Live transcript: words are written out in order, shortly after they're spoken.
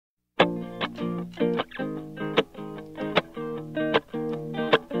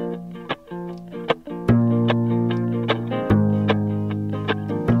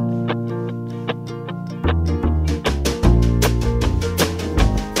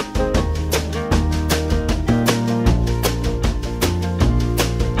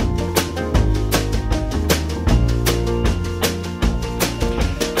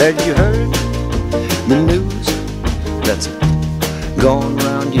Have you heard the news that's going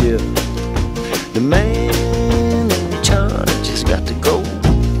around here? The man in charge has got to go,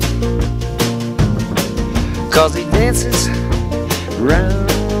 'cause he dances around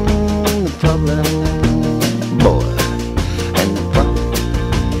the problem, boy. And the problem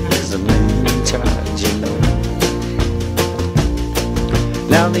is the man in charge, you know.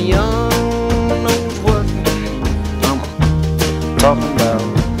 Now the young knows what I'm talking about.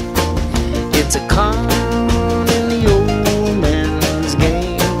 It's a con in the old man's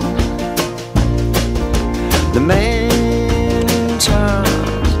game. The man in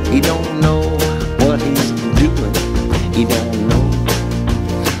charge, he don't know what he's doing. He don't know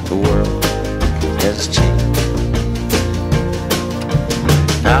the world has changed.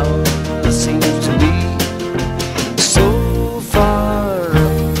 Now it seems to be so far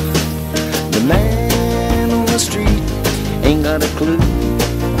up. The man on the street ain't got a clue.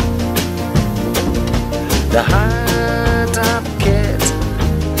 The high top cats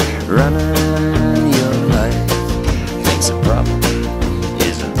running your life thinks the problem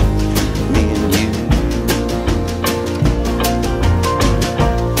isn't me and you.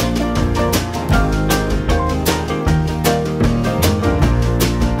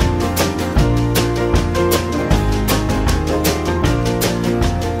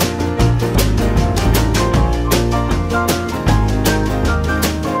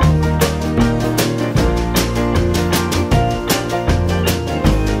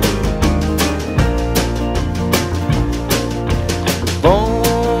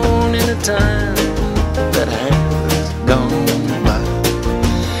 Born in a time that has gone by.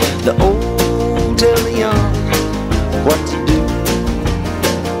 The old tell the young what to do.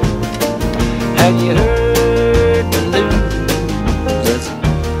 Have you heard the news that's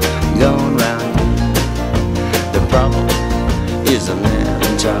going round? The problem is the man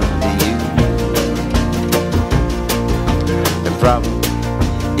in charge of you. The problem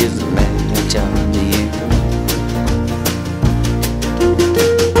is the man in charge of you.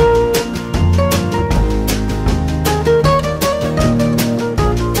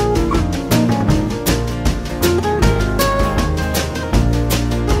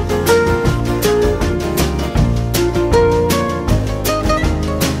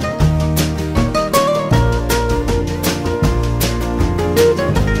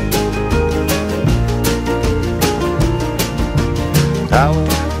 How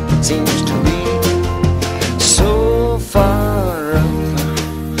it seems to be so far up.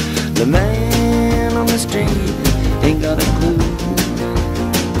 The man on the street ain't got a clue.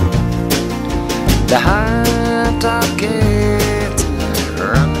 The high top cats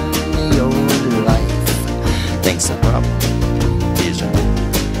running your life thinks the problem is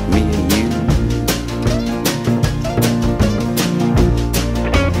me and you.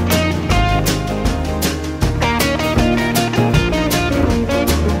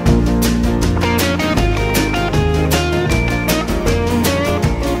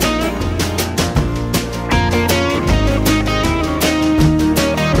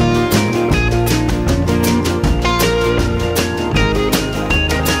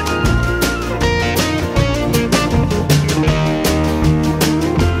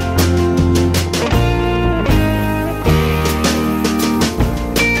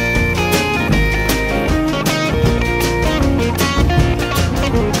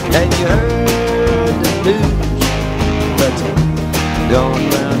 Have you heard the news that's going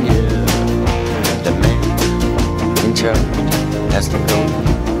round here? The man in charge has to go.